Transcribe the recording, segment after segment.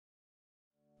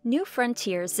New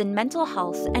Frontiers in Mental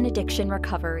Health and Addiction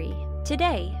Recovery.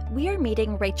 Today, we are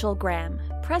meeting Rachel Graham,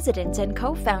 president and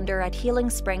co-founder at Healing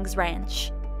Springs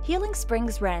Ranch. Healing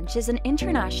Springs Ranch is an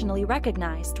internationally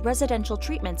recognized residential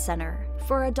treatment center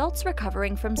for adults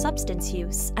recovering from substance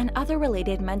use and other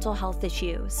related mental health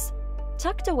issues.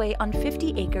 Tucked away on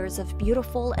 50 acres of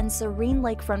beautiful and serene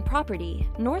lakefront property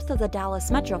north of the Dallas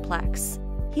Metroplex,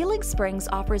 Healing Springs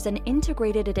offers an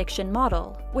integrated addiction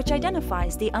model which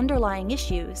identifies the underlying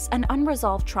issues and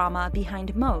unresolved trauma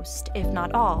behind most, if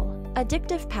not all,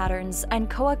 addictive patterns and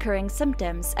co-occurring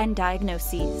symptoms and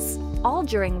diagnoses, all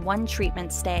during one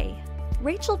treatment stay.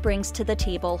 Rachel brings to the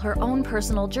table her own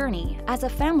personal journey as a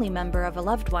family member of a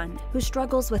loved one who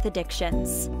struggles with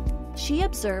addictions. She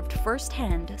observed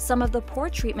firsthand some of the poor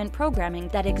treatment programming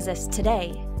that exists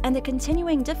today and the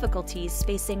continuing difficulties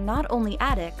facing not only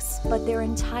addicts, but their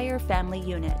entire family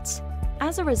unit.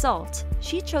 As a result,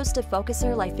 she chose to focus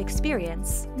her life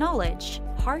experience, knowledge,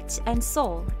 heart, and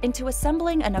soul into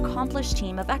assembling an accomplished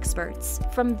team of experts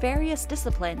from various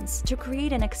disciplines to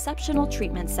create an exceptional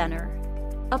treatment center.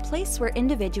 A place where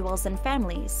individuals and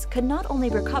families could not only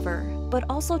recover, but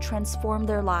also transform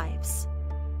their lives.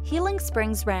 Healing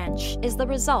Springs Ranch is the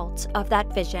result of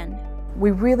that vision. We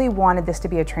really wanted this to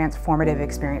be a transformative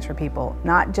experience for people,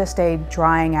 not just a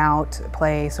drying out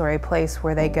place or a place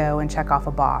where they go and check off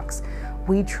a box.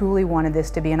 We truly wanted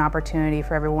this to be an opportunity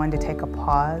for everyone to take a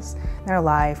pause in their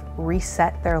life,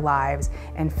 reset their lives,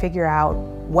 and figure out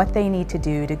what they need to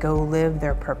do to go live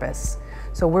their purpose.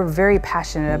 So we're very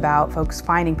passionate about folks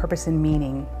finding purpose and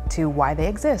meaning to why they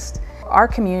exist. Our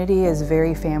community is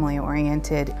very family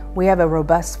oriented. We have a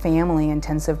robust family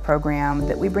intensive program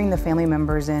that we bring the family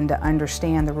members in to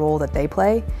understand the role that they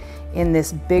play in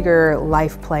this bigger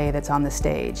life play that's on the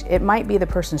stage. It might be the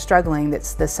person struggling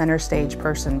that's the center stage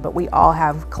person, but we all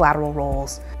have collateral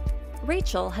roles.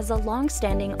 Rachel has a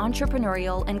long-standing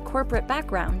entrepreneurial and corporate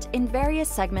background in various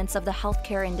segments of the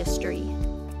healthcare industry.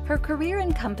 Her career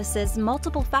encompasses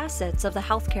multiple facets of the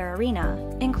healthcare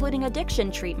arena, including addiction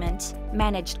treatment,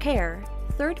 managed care,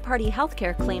 third-party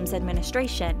healthcare claims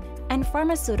administration, and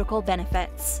pharmaceutical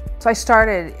benefits. So I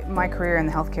started my career in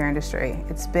the healthcare industry.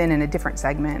 It's been in a different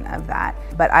segment of that,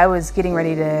 but I was getting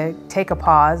ready to take a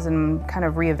pause and kind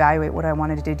of reevaluate what I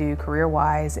wanted to do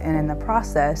career-wise, and in the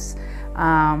process,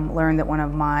 learned that one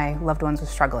of my loved ones was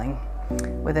struggling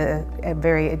with a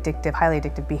very addictive, highly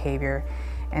addictive behavior.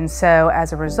 And so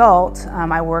as a result,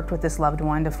 I worked with this loved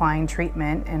one to find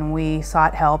treatment, and we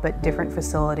sought help at different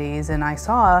facilities, and I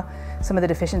saw some of the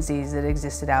deficiencies that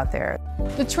existed out there.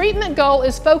 The treatment goal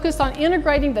is focused on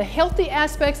integrating the healthy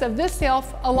aspects of this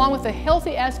self along with the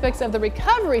healthy aspects of the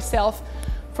recovery self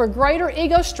for greater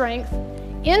ego strength,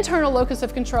 internal locus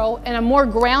of control, and a more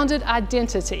grounded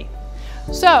identity.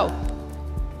 So,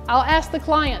 I'll ask the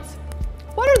clients,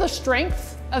 what are the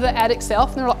strengths of the addict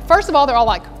self? And they're like, first of all, they're all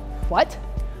like, what?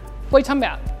 What are you talking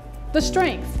about? The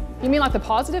strengths. You mean like the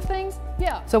positive things?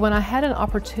 Yeah. So when I had an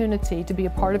opportunity to be a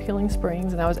part of Healing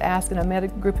Springs, and I was asked, and I met a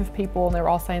group of people, and they were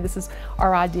all saying, this is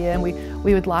our idea, and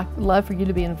we would love for you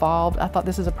to be involved. I thought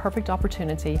this is a perfect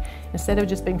opportunity. Instead of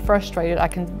just being frustrated, I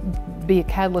can be a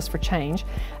catalyst for change.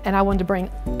 And I wanted to bring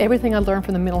everything I learned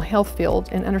from the mental health field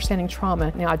and understanding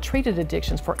trauma. Now, I treated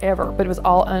addictions forever, but it was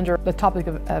all under the topic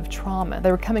of trauma.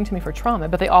 They were coming to me for trauma,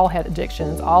 but they all had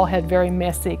addictions, all had very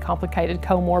messy, complicated,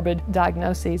 comorbid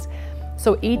diagnoses.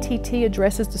 So ETT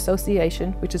addresses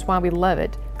dissociation, which is why we love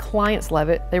it. Clients love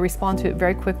it. They respond to it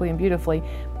very quickly and beautifully.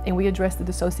 And we address the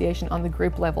dissociation on the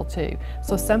group level too.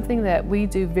 So something that we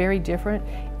do very different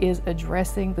is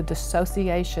addressing the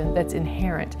dissociation that's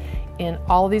inherent in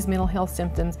all of these mental health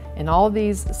symptoms and all of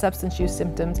these substance use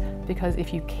symptoms, because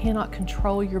if you cannot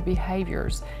control your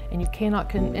behaviors, and you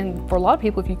cannot, and for a lot of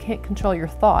people, if you can't control your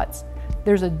thoughts,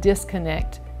 there's a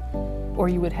disconnect, or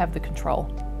you would have the control.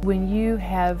 When you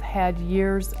have had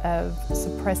years of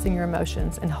suppressing your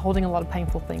emotions and holding a lot of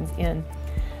painful things in,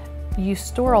 you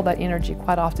store all that energy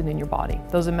quite often in your body.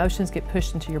 Those emotions get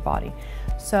pushed into your body.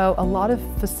 So a lot of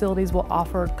facilities will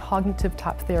offer cognitive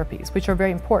type therapies, which are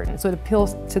very important. So it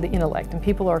appeals to the intellect, and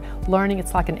people are learning.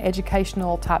 It's like an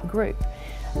educational type group.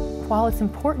 While it's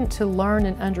important to learn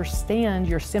and understand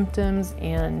your symptoms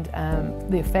and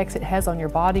the effects it has on your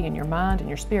body and your mind and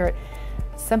your spirit,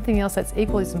 something else that's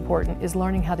equally as important is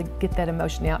learning how to get that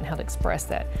emotion out and how to express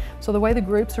that. So the way the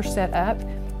groups are set up,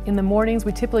 in the mornings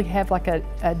we typically have like a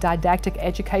didactic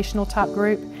educational type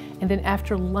group, And then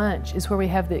after lunch is where we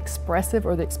have the expressive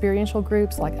or the experiential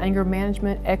groups like anger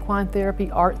management, equine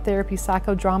therapy, art therapy,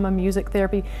 psychodrama, music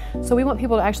therapy. So we want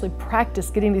people to actually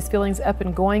practice getting these feelings up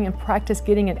and going and practice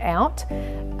getting it out.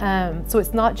 So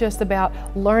it's not just about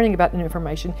learning about new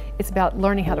information, it's about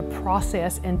learning how to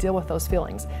process and deal with those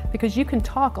feelings. Because you can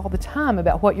talk all the time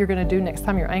about what you're going to do next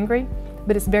time you're angry,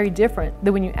 but it's very different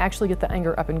than when you actually get the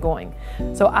anger up and going.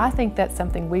 So I think that's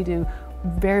something we do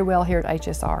very well here at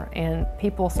HSR, and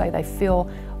people say they feel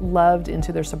loved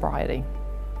into their sobriety.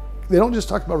 They don't just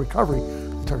talk about recovery,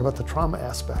 they talk about the trauma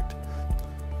aspect.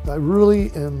 I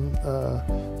really am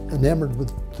enamored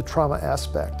with the trauma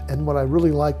aspect, and what I really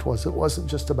liked was it wasn't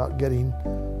just about getting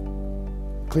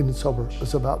clean and sober, it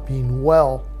was about being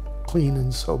well, clean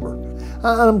and sober. And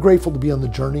I'm grateful to be on the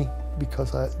journey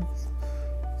because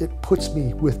it puts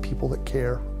me with people that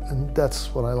care, and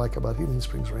that's what I like about Healing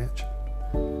Springs Ranch.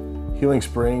 Healing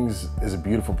Springs is a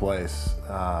beautiful place,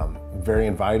 very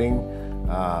inviting,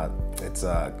 it's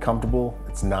comfortable,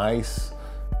 it's nice.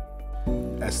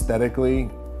 Aesthetically,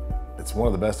 it's one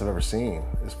of the best I've ever seen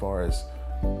as far as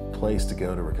place to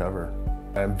go to recover.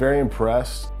 I'm very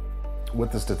impressed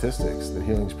with the statistics that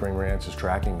Healing Spring Ranch is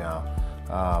tracking now.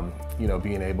 You know,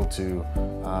 being able to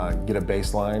get a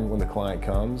baseline when the client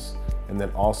comes and then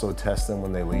also test them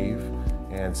when they leave,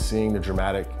 and seeing the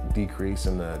dramatic decrease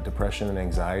in the depression and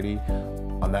anxiety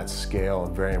on that scale.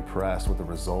 I'm very impressed with the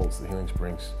results that Healing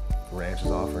Springs Ranch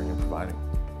is offering and providing.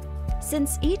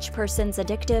 Since each person's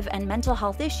addictive and mental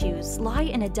health issues lie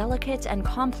in a delicate and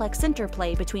complex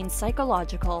interplay between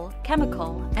psychological,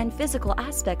 chemical, and physical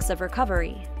aspects of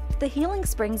recovery, the Healing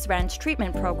Springs Ranch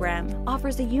treatment program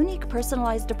offers a unique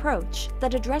personalized approach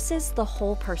that addresses the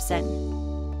whole person.